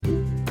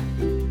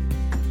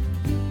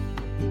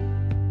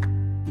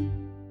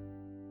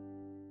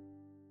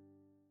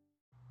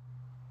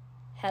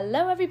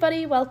Hello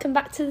everybody, welcome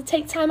back to the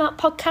Take Time Out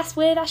podcast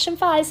with Ash and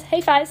Fies. Hey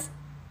Fies.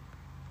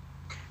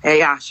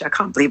 Hey Ash, I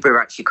can't believe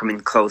we're actually coming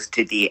close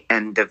to the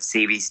end of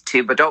series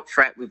 2, but don't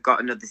fret, we've got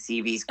another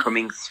series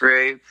coming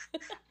through.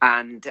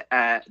 And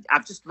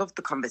I've just loved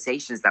the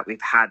conversations that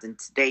we've had, and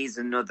today's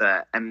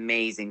another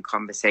amazing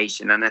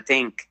conversation. And I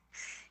think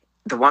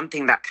the one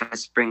thing that kind of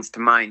springs to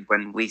mind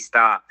when we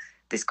start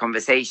this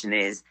conversation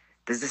is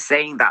there's a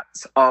saying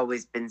that's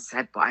always been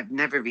said, but I've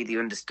never really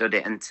understood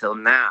it until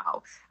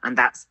now, and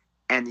that's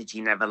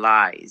energy never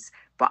lies.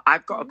 But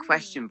I've got a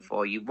question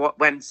for you.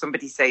 When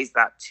somebody says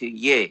that to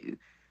you,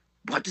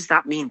 what does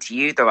that mean to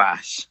you though,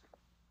 Ash?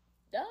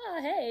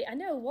 Hey, I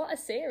know, what a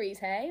series,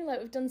 hey? Like,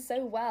 we've done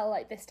so well.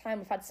 Like, this time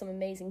we've had some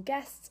amazing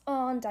guests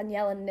on,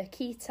 Danielle and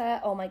Nikita.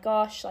 Oh my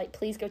gosh, like,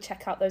 please go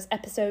check out those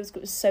episodes.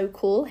 It was so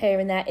cool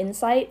hearing their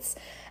insights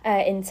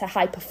into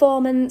high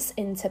performance,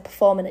 into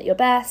performing at your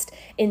best,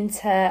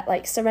 into,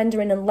 like,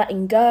 surrendering and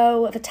letting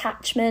go of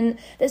attachment.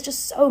 There's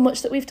just so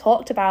much that we've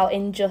talked about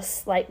in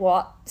just, like,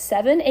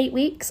 7-8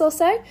 weeks or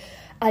so.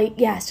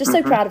 It's just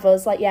so proud of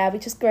us. We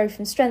just grow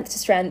from strength to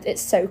strength.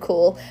 It's so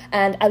cool.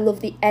 And I love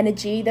the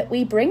energy that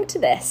we bring to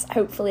this.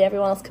 Hopefully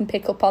everyone else can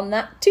pick up on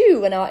that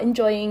too and are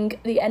enjoying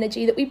the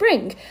energy that we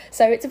bring.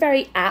 So it's a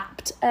very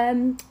apt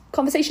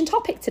conversation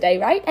topic today,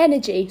 right?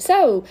 Energy.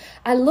 So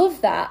I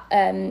love that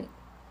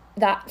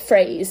that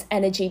phrase,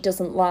 energy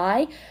doesn't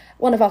lie.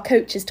 One of our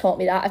coaches taught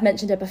me that. I've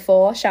mentioned her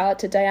before. Shout out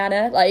to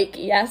Diana.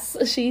 Yes,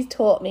 she's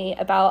taught me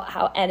about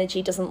how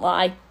energy doesn't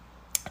lie.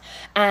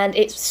 And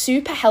it's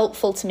super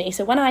helpful to me.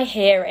 So when I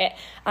hear it,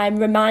 I'm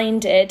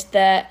reminded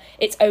that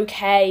it's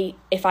okay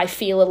if I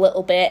feel a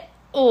little bit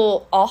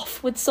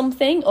off with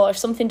something, or if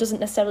something doesn't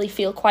necessarily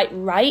feel quite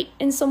right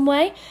in some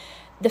way.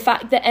 The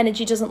fact that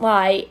energy doesn't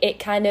lie, it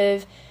kind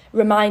of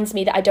reminds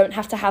me that I don't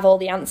have to have all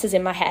the answers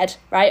in my head,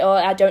 right? Or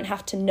I don't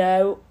have to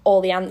know all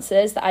the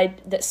answers,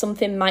 that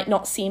something might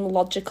not seem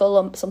logical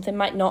or something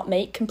might not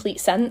make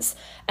complete sense.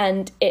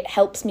 And it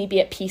helps me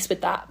be at peace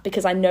with that,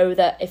 because I know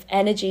that if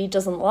energy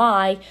doesn't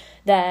lie,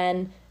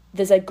 then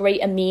there's a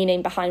greater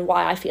meaning behind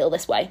why I feel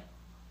this way.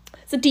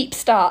 It's a deep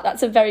start.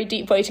 That's a very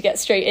deep way to get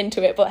straight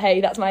into it. But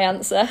hey, that's my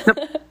answer.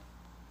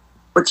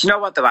 But you know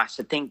what though, Ash?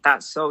 I think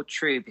that's so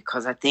true,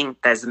 because I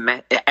think there's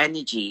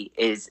energy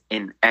is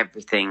in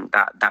everything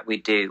that we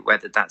do,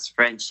 whether that's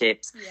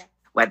friendships,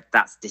 whether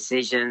that's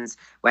decisions,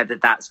 whether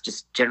that's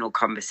just general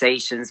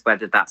conversations,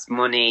 whether that's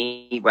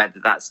money,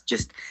 whether that's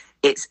just,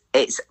 it's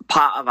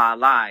part of our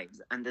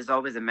lives. And there's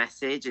always a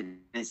message. And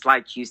it's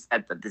like you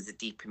said, that there's a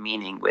deeper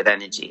meaning with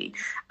energy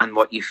and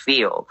what you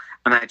feel.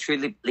 And I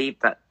truly believe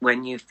that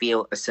when you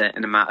feel a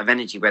certain amount of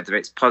energy, whether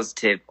it's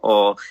positive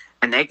or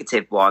a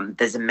negative one,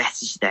 there's a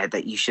message there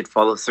that you should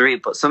follow through.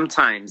 But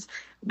sometimes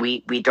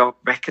we don't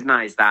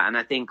recognize that. And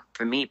I think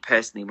for me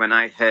personally, when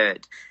I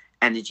heard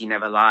energy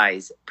never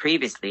lies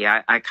previously,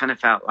 I kind of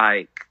felt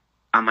like,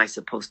 am I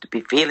supposed to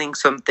be feeling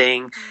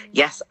something?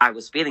 Yes, I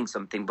was feeling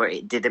something, but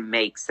it didn't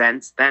make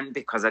sense then,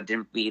 because I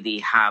didn't really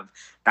have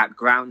that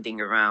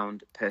grounding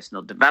around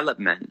personal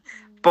development.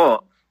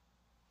 But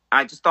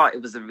I just thought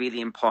it was a really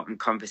important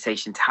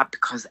conversation to have,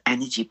 because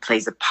energy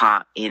plays a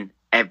part in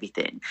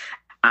everything.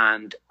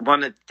 And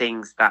one of the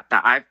things that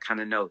I've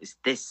kind of noticed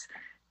this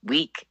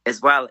week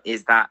as well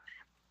is that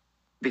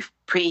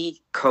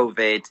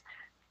pre-COVID,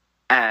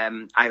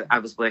 I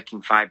was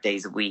working 5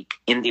 days a week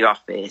in the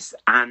office,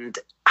 and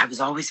I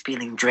was always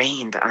feeling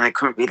drained, and I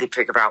couldn't really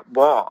figure out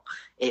what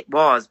it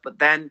was. But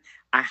then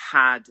I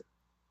had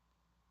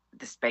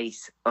the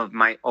space of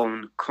my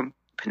own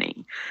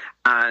company,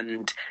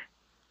 and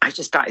I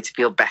just started to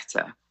feel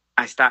better.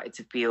 I started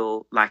to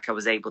feel like I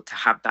was able to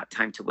have that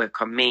time to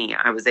work on me.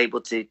 I was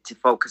able to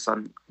focus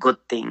on good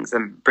things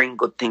and bring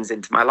good things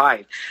into my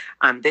life.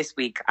 And this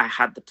week I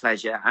had the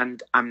pleasure,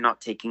 and I'm not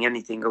taking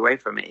anything away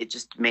from it. It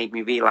just made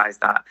me realize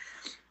that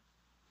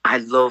I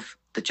love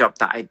the job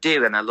that I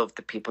do, and I love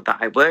the people that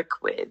I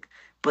work with.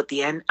 But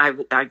the end,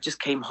 I just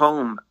came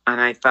home and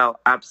I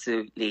felt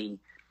absolutely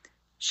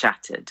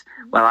shattered.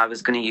 Well, I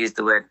was going to use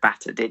the word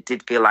battered. It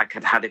did feel like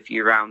I'd had a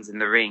few rounds in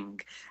the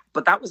ring.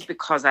 But that was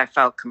because I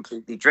felt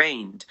completely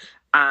drained.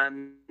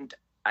 And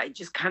it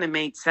just kind of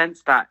made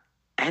sense that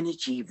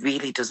energy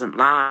really doesn't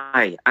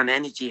lie. And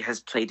energy has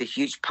played a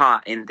huge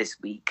part in this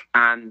week.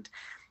 And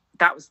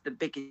that was the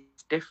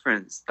biggest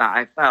difference, that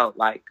I felt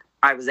like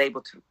I was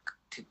able to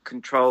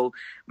control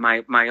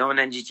my own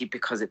energy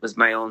because it was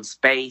my own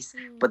space.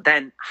 But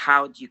then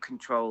how do you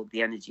control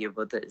the energy of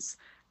others?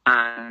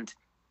 And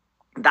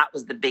that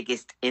was the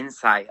biggest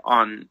insight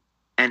on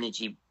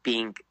energy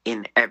being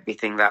in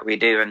everything that we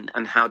do,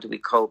 and how do we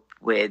cope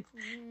with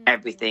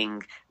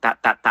everything that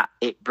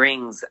it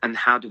brings, and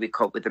how do we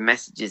cope with the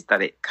messages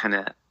that it kind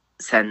of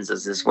sends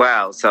us as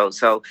well.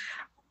 So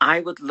I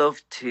would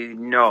love to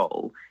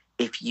know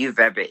if you've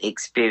ever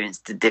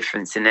experienced a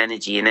difference in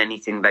energy in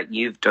anything that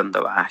you've done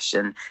though, Ash,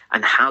 and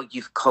how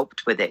you've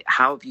coped with it.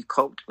 How have you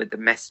coped with the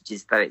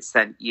messages that it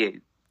sent you?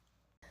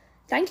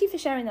 Thank you for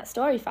sharing that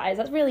story, Faiz.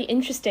 That's really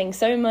interesting.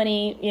 So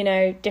many, you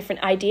know,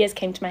 different ideas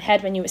came to my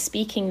head when you were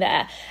speaking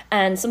there.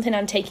 And something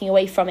I'm taking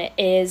away from it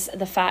is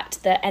the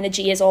fact that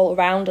energy is all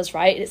around us,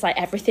 right? It's like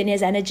everything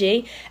is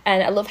energy.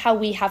 And I love how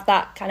we have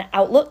that kind of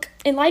outlook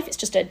in life. It's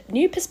just a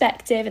new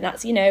perspective. And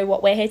that's, you know,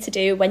 what we're here to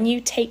do. When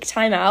you take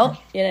time out,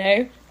 you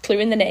know, clue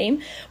in the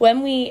name,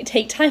 when we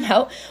take time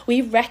out,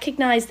 we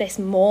recognize this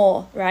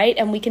more, right?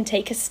 And we can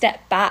take a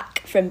step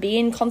back from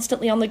being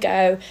constantly on the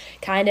go,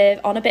 kind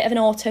of on a bit of an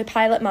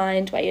autopilot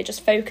mind where you're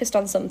just focused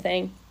on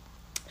something.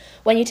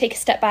 When you take a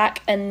step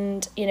back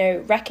and, you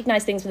know,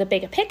 recognize things with a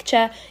bigger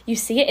picture, you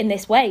see it in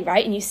this way,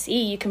 right? And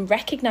you can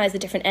recognize the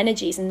different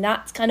energies. And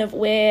that's kind of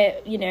where,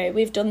 you know,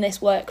 we've done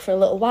this work for a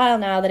little while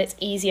now, that it's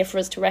easier for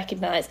us to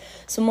recognize.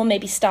 Someone may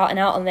be starting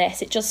out on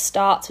this. It just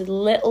starts with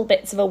little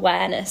bits of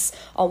awareness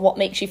on what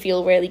makes you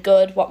feel really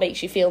good, what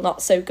makes you feel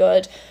not so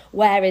good.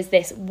 Where is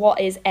this?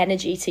 What is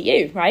energy to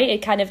you, right?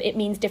 It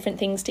means different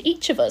things to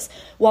each of us.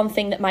 One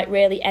thing that might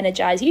really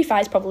energize you,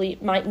 Faiz, probably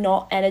might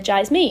not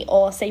energize me.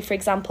 Or say, for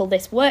example,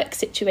 this work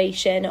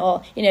situation,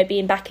 or, you know,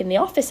 being back in the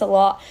office a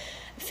lot.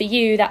 For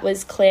you, that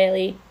was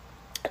clearly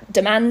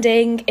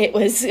demanding. It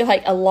was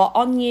like a lot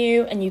on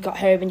you, and you got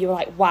home and you were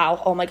like,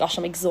 wow, oh my gosh,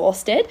 I'm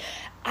exhausted.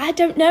 I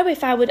don't know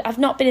if I've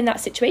not been in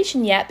that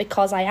situation yet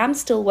because I am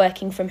still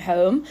working from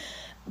home,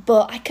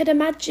 but I could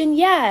imagine,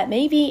 yeah,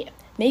 maybe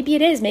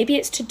it is. Maybe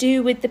it's to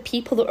do with the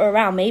people that are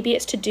around. Maybe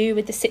it's to do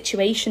with the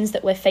situations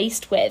that we're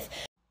faced with.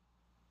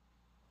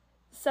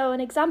 So an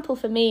example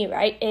for me,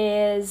 right,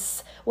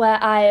 is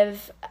where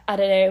I've, I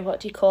don't know,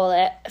 what do you call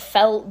it,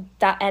 felt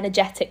that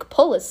energetic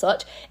pull as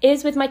such,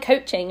 is with my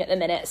coaching at the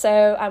minute.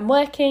 So I'm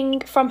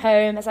working from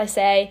home, as I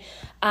say,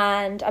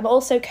 and I'm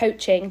also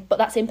coaching, but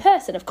that's in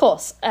person, of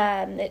course.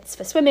 It's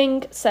for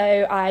swimming,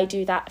 so I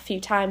do that a few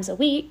times a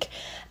week.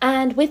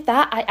 And with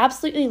that, I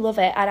absolutely love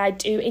it, and I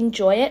do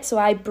enjoy it. So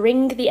I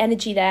bring the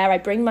energy there, I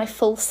bring my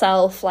full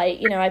self,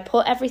 like, you know, I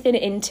put everything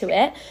into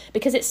it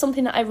because it's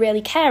something that I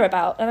really care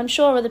about. And I'm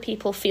sure other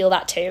people feel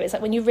that too. It's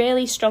like when you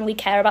really strongly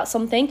care about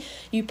something,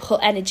 you put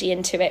energy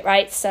into it,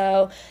 right?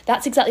 So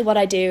that's exactly what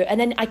I do.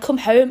 And then I come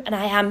home and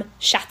I am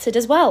shattered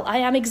as well. I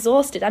am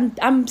exhausted.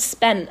 I'm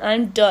spent.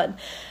 I'm done.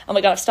 Oh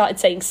my God, I've started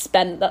saying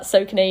spent. That's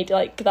so Canadian.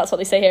 Like, that's what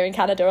they say here in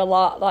Canada a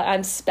lot. Like,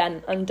 I'm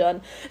spent. I'm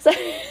done. So,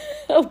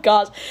 oh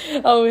God.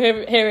 Oh,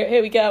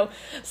 here we go.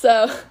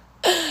 So,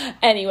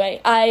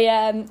 anyway,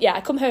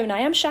 I come home and I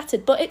am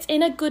shattered, but it's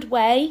in a good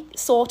way,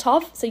 sort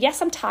of. So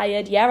yes, I'm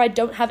tired. Yeah, I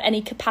don't have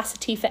any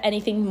capacity for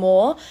anything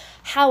more.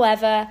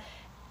 However,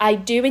 I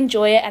do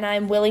enjoy it, and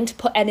I'm willing to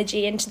put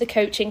energy into the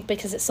coaching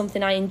because it's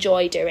something I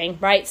enjoy doing,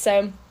 right?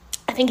 So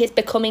I think it's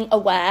becoming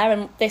aware,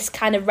 and this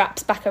kind of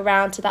wraps back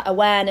around to that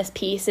awareness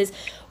piece, is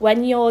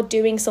when you're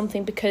doing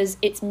something because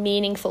it's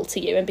meaningful to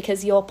you and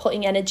because you're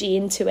putting energy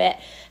into it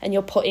and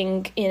you're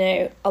putting, you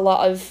know, a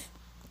lot of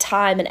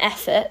time and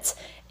effort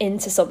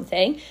into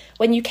something,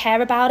 when you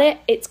care about it,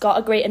 it's got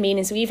a greater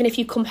meaning. So even if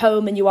you come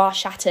home and you are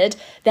shattered,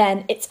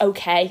 then it's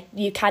okay.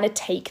 You kind of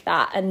take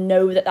that and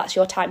know that that's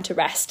your time to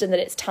rest, and that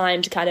it's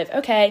time to kind of,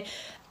 okay,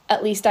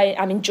 at least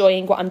I'm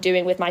enjoying what I'm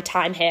doing with my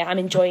time here. I'm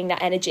enjoying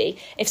that energy.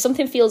 If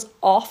something feels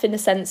off in the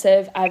sense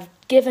of I've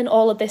given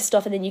all of this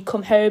stuff and then you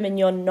come home and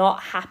you're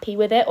not happy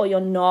with it, or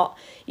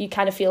you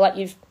kind of feel like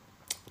you've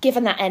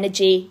given that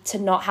energy to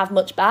not have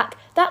much back,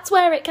 that's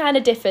where it kind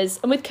of differs.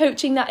 And with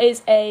coaching, that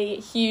is a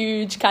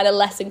huge kind of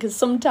lesson, because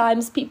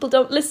sometimes people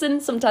don't listen,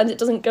 sometimes it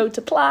doesn't go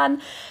to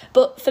plan.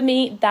 But for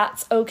me,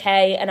 that's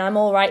okay, and I'm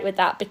all right with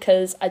that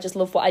because I just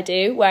love what I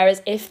do.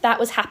 Whereas if that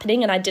was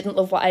happening and I didn't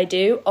love what I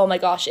do, oh my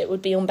gosh, it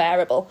would be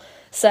unbearable.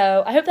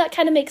 So I hope that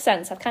kind of makes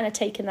sense. I've kind of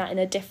taken that in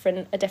a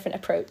different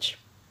approach.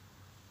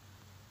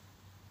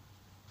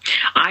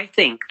 I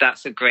think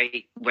that's a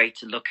great way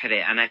to look at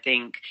it. And I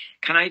think,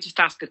 can I just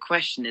ask a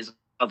question as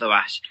well, though,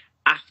 Ash?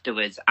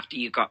 Afterwards, after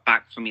you got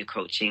back from your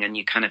coaching and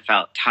you kind of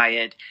felt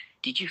tired,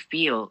 did you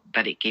feel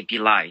that it gave you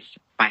life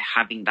by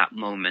having that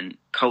moment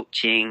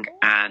coaching?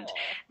 And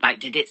like,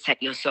 did it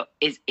set you so?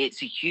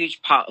 It's a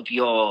huge part of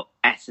your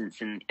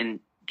essence and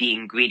the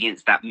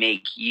ingredients that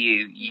make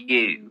you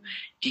you.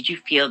 Did you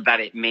feel that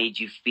it made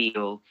you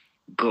feel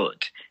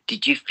good?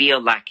 Did you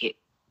feel like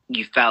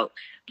you felt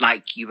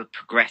like you were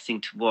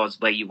progressing towards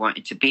where you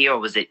wanted to be, or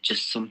was it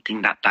just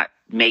something that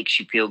makes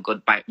you feel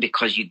good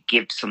because you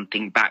give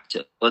something back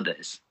to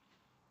others?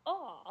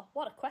 Oh,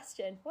 what a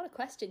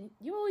question.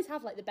 You always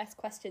have like the best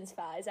questions,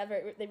 Faiz,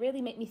 ever. They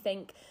really make me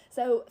think.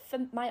 So for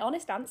my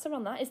honest answer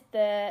on that is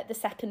the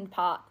second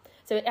part.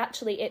 So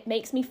it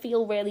makes me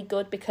feel really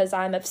good because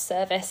I'm of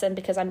service and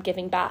because I'm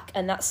giving back,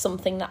 and that's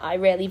something that I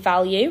really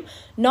value.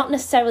 Not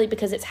necessarily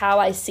because it's how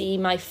I see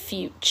my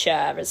future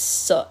as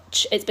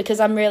such. It's because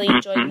I'm really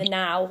enjoying the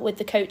now with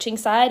the coaching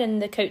side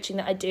and the coaching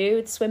that I do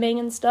with swimming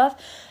and stuff.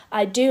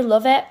 I do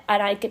love it,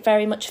 and I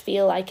very much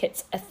feel like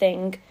it's a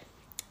thing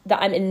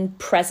that I'm in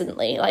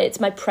presently. Like, it's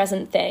my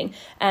present thing.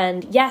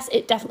 And yes,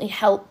 it definitely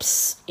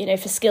helps, you know,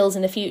 for skills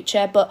in the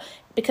future, but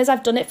because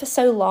I've done it for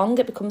so long,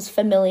 it becomes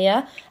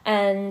familiar,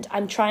 and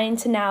I'm trying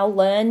to now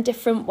learn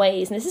different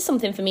ways. And this is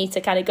something for me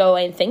to kind of go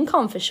away and think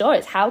on for sure.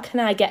 It's how can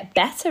I get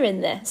better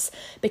in this?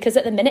 Because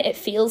at the minute it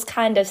feels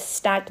kind of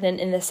stagnant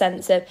in the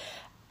sense of,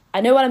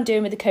 I know what I'm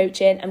doing with the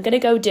coaching, I'm going to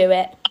go do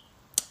it.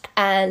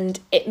 And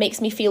it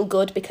makes me feel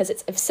good because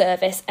it's of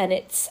service and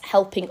it's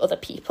helping other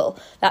people.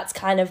 That's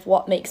kind of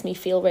what makes me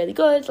feel really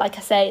good. Like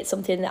I say, it's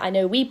something that I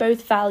know we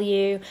both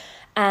value.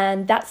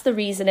 And that's the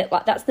reason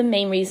that's the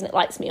main reason it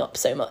lights me up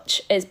so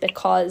much, is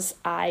because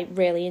I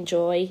really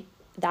enjoy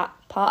that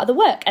part of the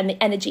work and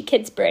the energy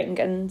kids bring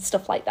and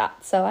stuff like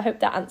that. So I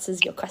hope that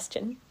answers your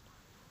question.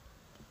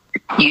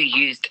 You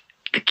used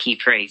the key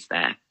phrase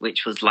there,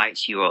 which was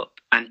lights you up.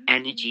 And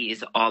energy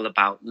is all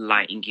about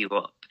lighting you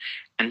up.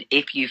 And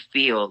if you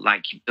feel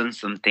like you've done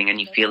something and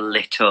you feel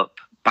lit up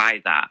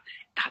by that,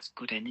 that's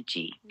good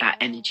energy. That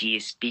energy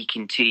is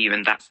speaking to you,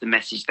 and that's the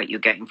message that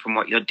you're getting from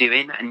what you're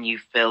doing. And you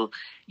fill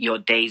your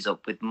days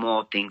up with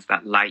more things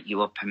that light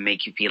you up and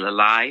make you feel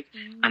alive.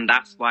 And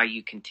that's why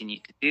you continue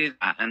to do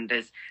that. And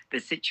there's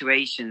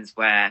situations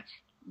where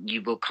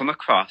you will come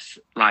across,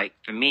 like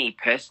for me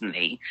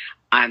personally,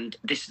 and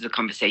this is a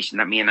conversation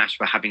that me and Ash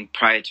were having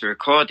prior to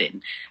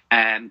recording.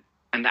 And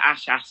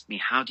Ash asked me,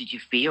 how did you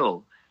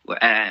feel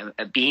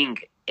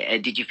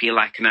did you feel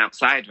like an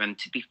outsider? And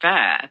to be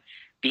fair,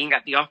 being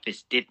at the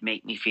office did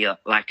make me feel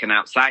like an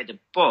outsider,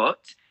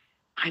 but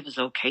I was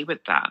okay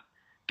with that,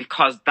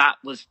 because that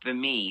was, for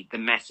me, the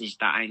message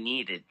that I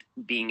needed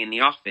being in the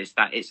office,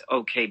 that it's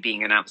okay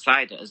being an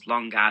outsider as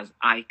long as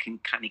I can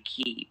kind of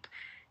keep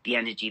the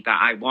energy that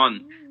I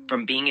want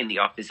from being in the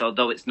office,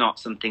 although it's not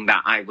something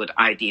that I would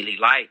ideally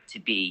like to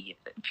be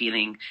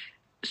feeling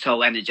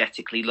so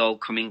energetically low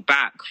coming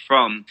back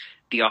from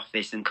the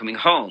office and coming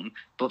home.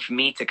 But for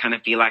me to kind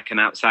of feel like an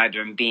outsider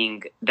and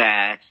being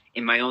there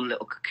in my own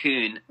little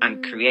cocoon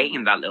and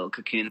creating that little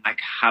cocoon like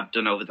I have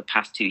done over the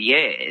past 2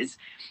 years,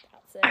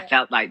 I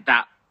felt like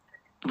that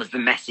was the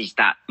message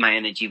that my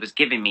energy was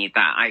giving me,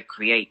 that I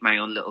create my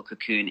own little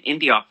cocoon in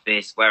the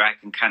office where I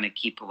can kind of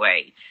keep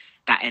away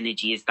that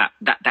energy is that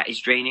is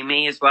draining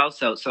me as well.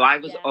 So I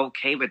was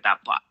okay with that,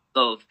 but I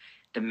love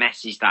the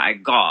message that I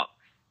got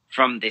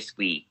from this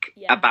week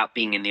about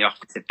being in the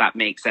office, if that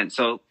makes sense.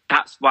 So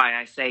that's why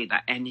I say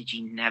that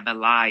energy never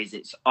lies.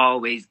 It's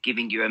always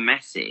giving you a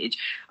message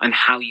on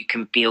how you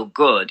can feel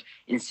good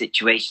in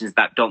situations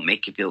that don't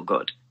make you feel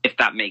good, if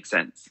that makes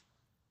sense.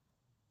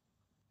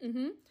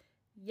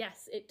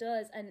 Yes, it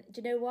does. And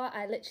do you know what?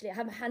 I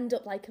have my hand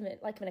up like I'm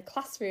in a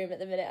classroom at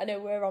the minute. I know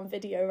we're on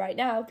video right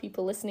now.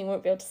 People listening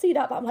won't be able to see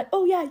that, but I'm like,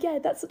 oh yeah,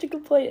 that's such a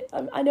good point.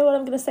 I know what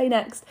I'm going to say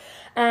next.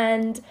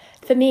 And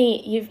for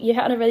me, you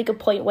hit on a really good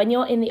point. When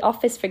you're in the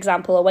office, for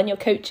example, or when you're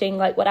coaching,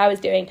 like what I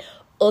was doing,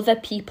 other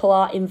people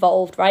are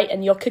involved, right?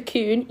 And your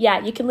cocoon,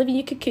 you can live in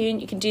your cocoon,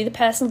 you can do the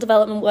personal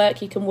development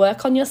work, you can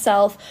work on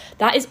yourself.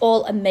 That is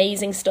all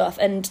amazing stuff.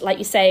 And like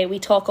you say, we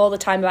talk all the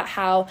time about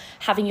how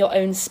having your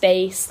own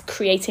space,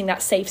 creating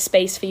that safe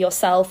space for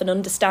yourself and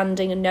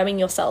understanding and knowing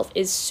yourself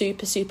is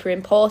super, super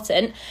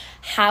important.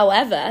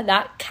 However,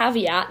 that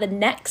caveat, the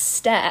next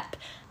step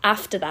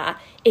after that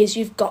is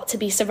you've got to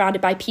be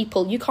surrounded by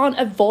people. You can't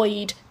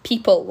avoid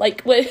people.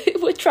 Like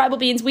we're tribal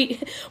beings. We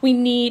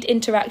need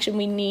interaction.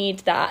 We need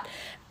that.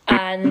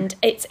 And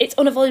it's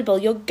unavoidable.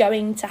 You're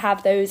going to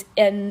have those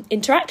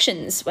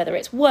interactions, whether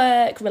it's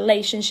work,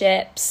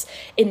 relationships,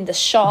 in the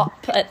shop,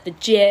 at the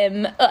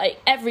gym,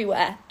 like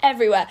everywhere.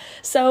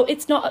 So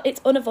it's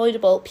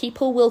unavoidable.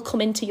 People will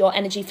come into your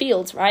energy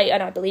fields, right?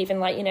 And I believe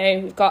in, like, you know,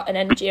 we've got an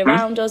energy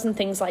around us and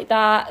things like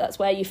that. That's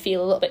where you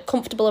feel a little bit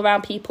comfortable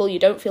around people. You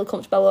don't feel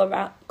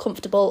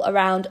comfortable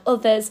around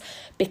others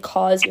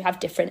because you have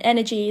different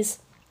energies.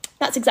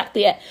 That's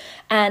exactly it.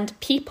 And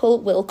people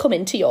will come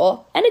into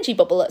your energy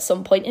bubble at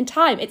some point in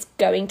time. It's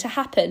going to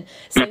happen.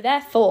 So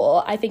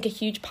therefore, I think a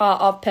huge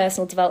part of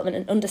personal development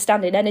and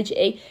understanding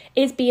energy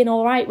is being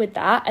all right with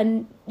that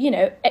and, you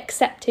know,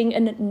 accepting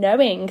and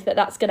knowing that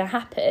that's going to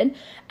happen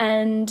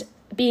and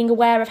being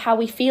aware of how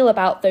we feel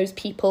about those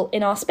people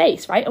in our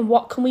space, right? And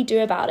what can we do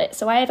about it?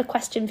 So I have a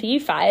question for you,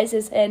 Fires,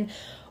 is in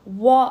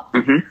what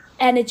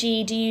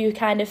energy do you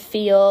kind of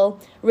feel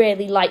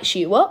really lights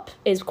you up,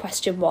 is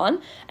question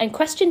one. And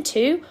question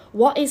two,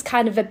 what is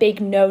kind of a big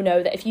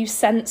no-no that if you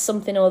sense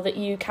something or that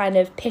you kind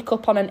of pick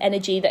up on an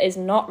energy that is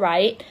not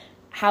right,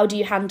 how do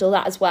you handle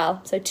that as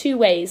well? So 2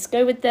 ways.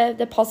 Go with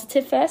the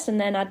positive first,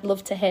 and then I'd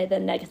love to hear the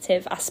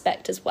negative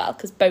aspect as well,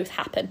 because both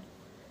happen.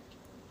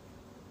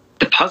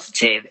 The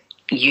positive,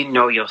 you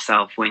know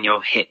yourself when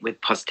you're hit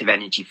with positive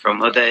energy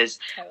from others,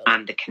 totally.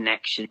 And the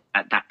connection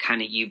that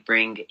kind of you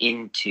bring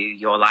into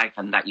your life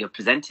and that you're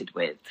presented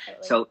with.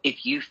 Totally. So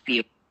if you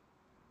feel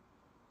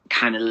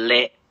kind of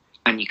lit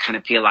and you kind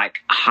of feel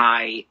like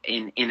high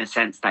in a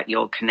sense that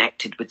you're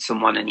connected with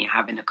someone and you're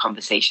having a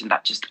conversation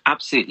that just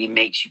absolutely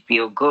makes you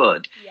feel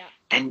good,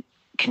 then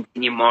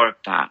continue more of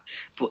that.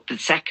 But the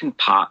second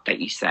part that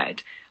you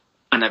said,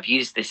 and I've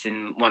used this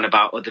in one of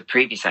our other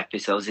previous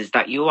episodes, is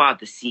that you are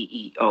the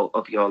CEO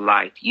of your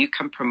life. You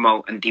can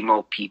promote and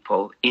demote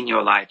people in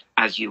your life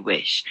as you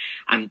wish.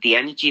 And the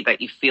energy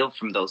that you feel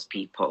from those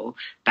people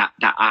that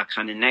are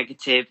kind of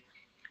negative,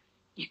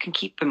 you can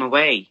keep them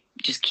away.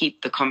 Just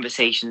keep the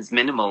conversations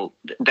minimal.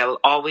 There'll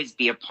always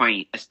be a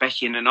point,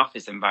 especially in an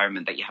office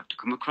environment, that you have to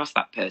come across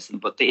that person.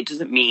 But it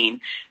doesn't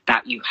mean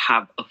that you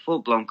have a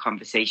full-blown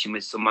conversation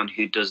with someone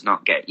who does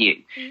not get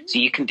you. Mm-hmm. So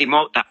you can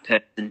demote that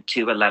person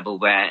to a level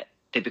where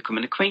they become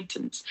an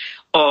acquaintance.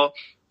 Or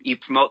you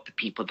promote the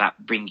people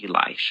that bring you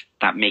life,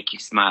 that make you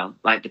smile.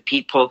 Like the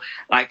people,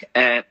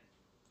 for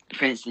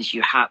instance,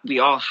 we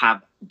all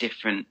have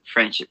different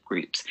friendship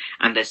groups.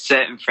 And there's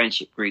certain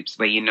friendship groups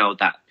where you know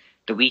that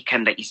the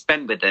weekend that you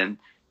spend with them,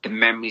 the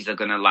memories are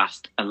going to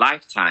last a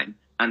lifetime.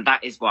 And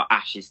that is what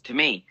Ash is to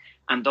me.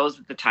 And those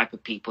are the type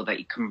of people that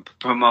you can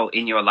promote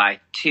in your life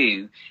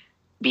too,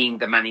 being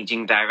the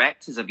managing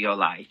directors of your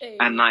life,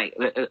 and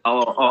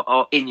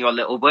or in your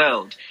little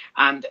world.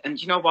 And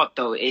you know what,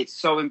 though? It's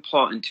so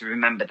important to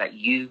remember that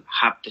you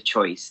have the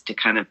choice to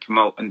kind of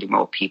promote and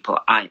demote people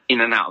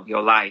in and out of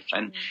your life.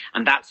 And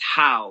that's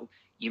how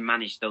you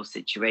manage those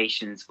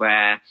situations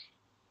where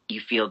you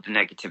feel the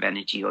negative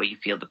energy or you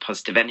feel the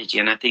positive energy.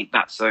 And I think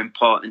that's so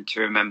important to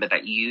remember,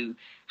 that you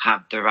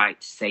have the right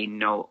to say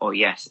no or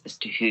yes as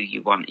to who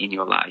you want in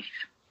your life.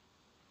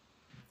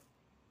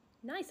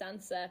 Nice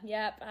answer.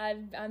 Yep,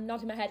 I'm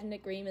nodding my head in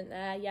agreement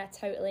there. Yeah,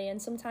 totally.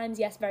 And sometimes,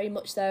 yes, very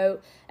much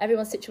so.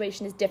 Everyone's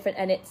situation is different,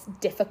 and it's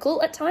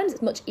difficult at times.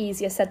 It's much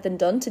easier said than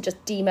done to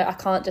just demote. I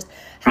can't just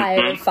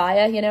hire and fire.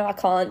 I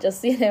can't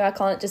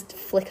just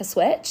flick a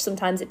switch.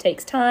 Sometimes it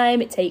takes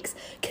time. It takes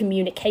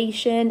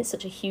communication. It's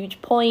such a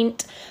huge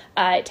point.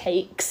 It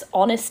takes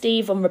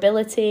honesty,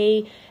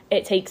 vulnerability.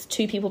 It takes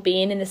two people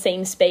being in the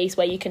same space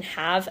where you can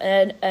have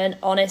an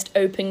honest,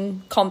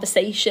 open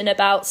conversation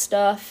about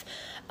stuff.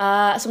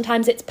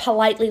 Sometimes it's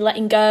politely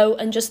letting go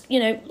and just,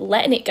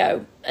 letting it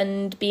go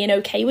and being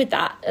okay with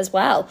that as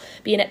well.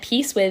 Being at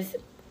peace with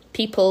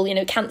people,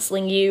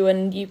 cancelling you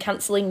and you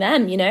cancelling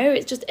them,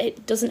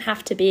 it doesn't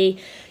have to be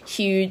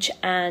huge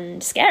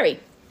and scary.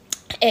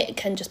 It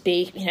can just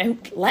be,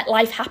 let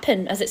life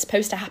happen as it's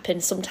supposed to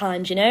happen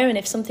sometimes, and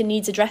if something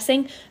needs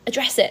addressing,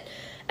 address it.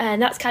 And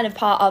that's kind of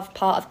part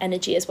of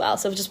energy as well.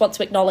 So I just want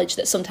to acknowledge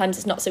that sometimes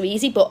it's not so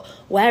easy, but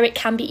where it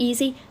can be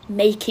easy,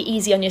 make it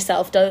easy on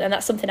yourself. And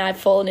that's something I've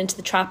fallen into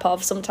the trap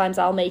of. Sometimes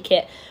I'll make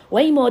it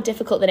way more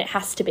difficult than it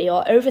has to be,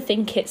 or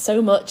overthink it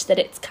so much that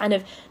it's kind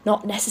of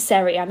not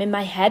necessary. I'm in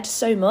my head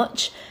so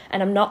much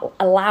and I'm not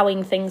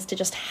allowing things to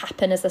just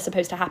happen as they're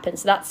supposed to happen.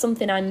 So that's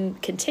something I'm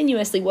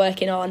continuously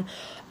working on.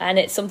 And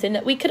it's something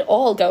that we could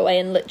all go away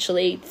and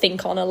literally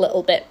think on a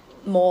little bit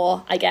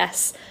more, I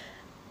guess.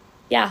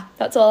 Yeah,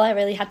 that's all I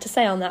really had to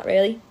say on that,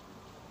 really.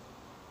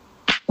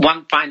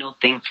 One final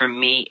thing from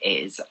me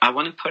is I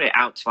want to put it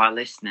out to our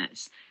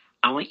listeners.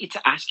 I want you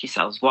to ask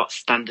yourselves, what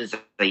standards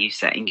are you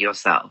setting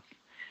yourself?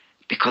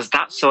 Because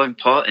that's so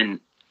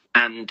important.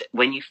 And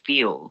when you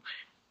feel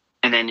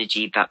an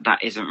energy that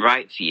isn't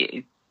right for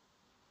you,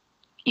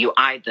 you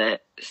either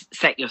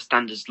set your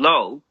standards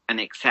low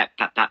and accept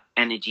that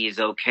energy is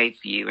okay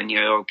for you and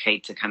you're okay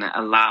to kind of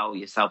allow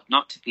yourself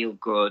not to feel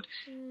good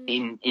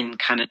in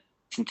kind of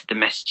into the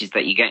messages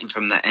that you're getting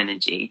from that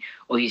energy,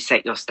 or you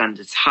set your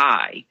standards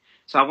high.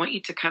 So I want you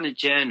to kind of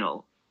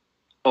journal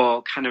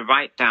or kind of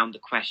write down the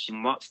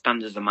question, what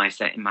standards am I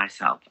setting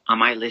myself?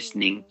 Am I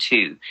listening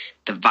to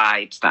the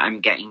vibes that I'm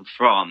getting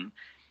from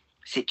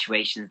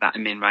situations that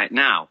I'm in right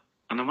now?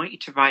 And I want you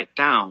to write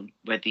down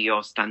whether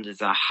your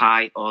standards are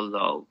high or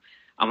low.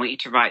 I want you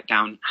to write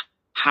down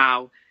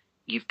how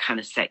you've kind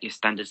of set your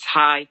standards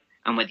high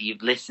and whether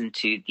you've listened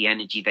to the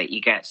energy that you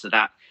get. So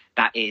that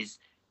is,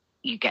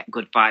 you get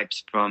good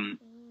vibes from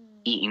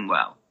eating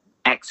well,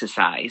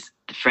 exercise,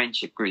 the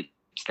friendship groups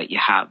that you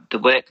have, the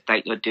work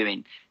that you're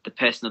doing, the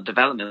personal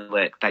development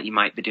work that you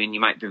might be doing.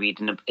 You might be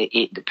reading,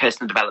 the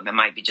personal development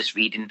might be just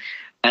reading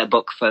a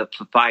book for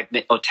 5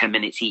 or 10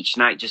 minutes each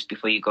night just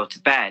before you go to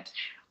bed.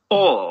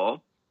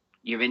 Or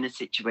you're in a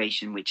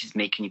situation which is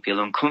making you feel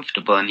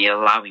uncomfortable and you're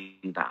allowing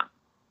that.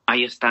 Are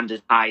your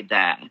standards high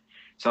there?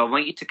 So I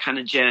want you to kind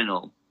of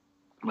journal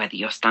whether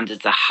your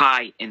standards are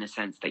high in a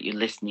sense that you're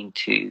listening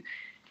to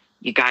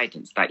your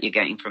guidance that you're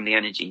getting from the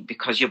energy,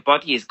 because your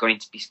body is going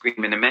to be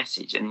screaming a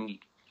message, and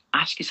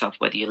ask yourself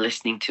whether you're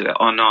listening to it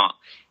or not.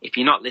 If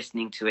you're not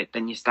listening to it,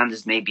 then your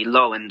standards may be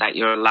low, and that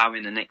you're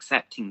allowing and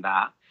accepting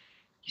that.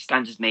 Your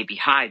standards may be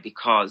high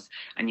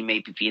and you may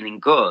be feeling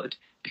good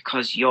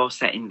because you're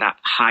setting that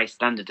high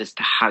standard as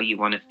to how you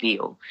want to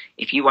feel.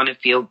 If you want to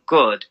feel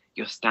good,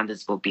 your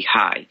standards will be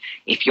high.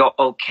 If you're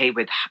okay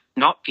with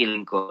not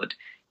feeling good,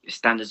 your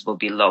standards will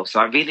be low. So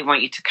I really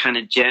want you to kind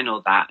of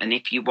journal that. And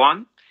if you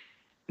want,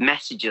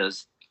 message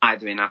us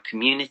either in our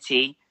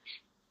community,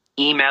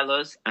 email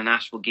us, and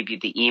Ash will give you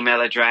the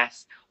email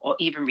address, or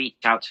even reach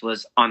out to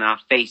us on our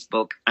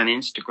Facebook and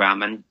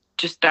Instagram and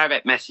just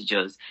direct message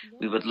us. Yeah.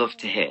 We would love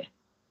to hear.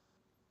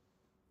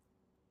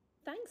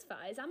 Thanks,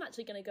 Faiz. I'm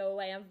actually going to go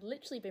away. I've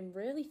literally been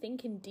really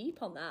thinking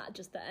deep on that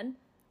just then.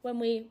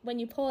 when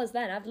you pause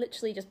then, I've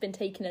literally just been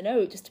taking a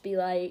note just to be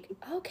like,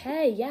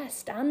 okay, yeah,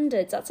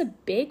 standards, that's a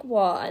big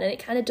one. And it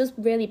kind of does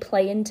really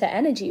play into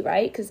energy,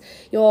 right? Because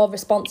you're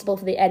responsible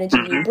for the energy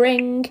you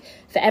bring,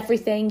 for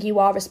everything. You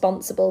are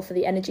responsible for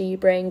the energy you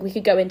bring. We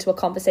could go into a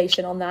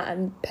conversation on that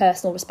and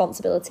personal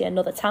responsibility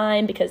another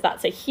time, because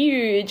that's a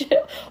huge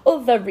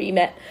other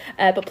remit.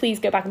 But please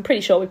go back. I'm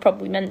pretty sure we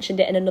probably mentioned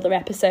it in another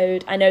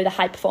episode. I know the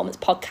High Performance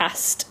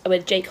podcast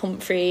with Jake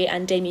Humphrey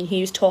and Damien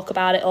Hughes talk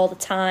about it all the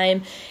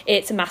time.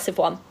 It's a massive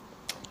one.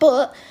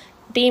 But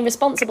being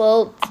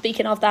responsible,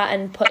 speaking of that,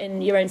 and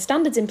putting your own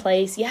standards in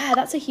place, yeah,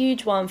 that's a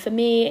huge one. For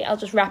me, I'll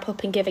just wrap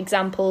up and give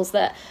examples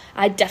that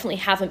I definitely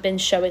haven't been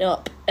showing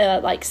up,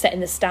 like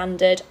setting the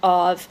standard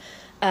of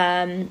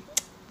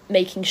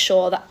making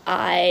sure that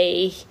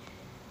I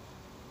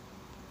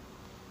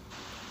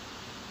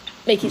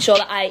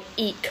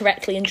eat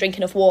correctly and drink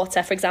enough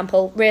water, for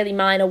example. Really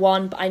minor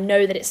one, but I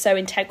know that it's so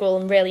integral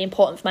and really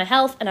important for my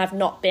health, and I've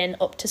not been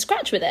up to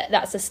scratch with it.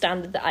 That's a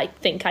standard that I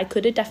think I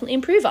could definitely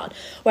improve on.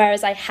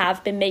 Whereas I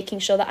have been making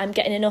sure that I'm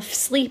getting enough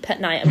sleep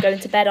at night, I'm going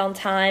to bed on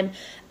time,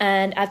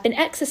 and I've been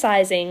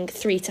exercising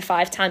 3 to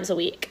 5 times a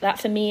week. That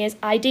for me is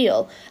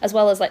ideal, as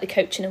well as like the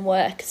coaching and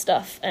work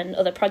stuff and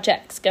other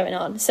projects going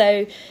on.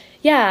 So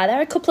yeah, there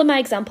are a couple of my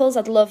examples.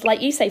 I'd love,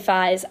 like you say,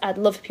 Fiz, I'd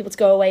love for people to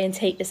go away and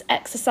take this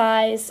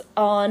exercise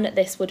on.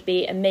 This would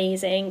be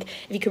amazing.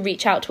 If you could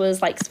reach out to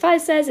us, like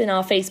Fiz says, in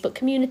our Facebook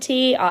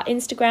community, our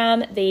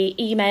Instagram. The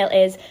email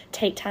is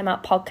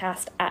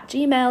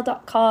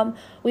taketimeoutpodcast@gmail.com.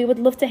 We would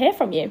love to hear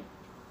from you.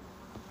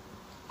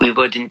 We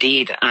would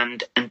indeed.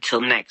 And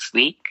until next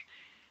week,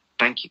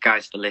 thank you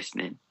guys for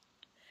listening.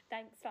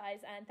 Thanks,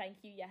 Fiz, and thank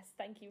you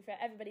for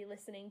everybody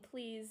listening.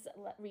 Please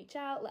reach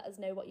out, let us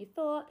know what you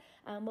thought,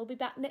 and we'll be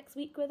back next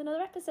week with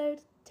another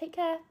episode. Take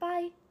care.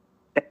 Bye.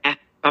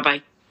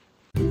 Bye-bye.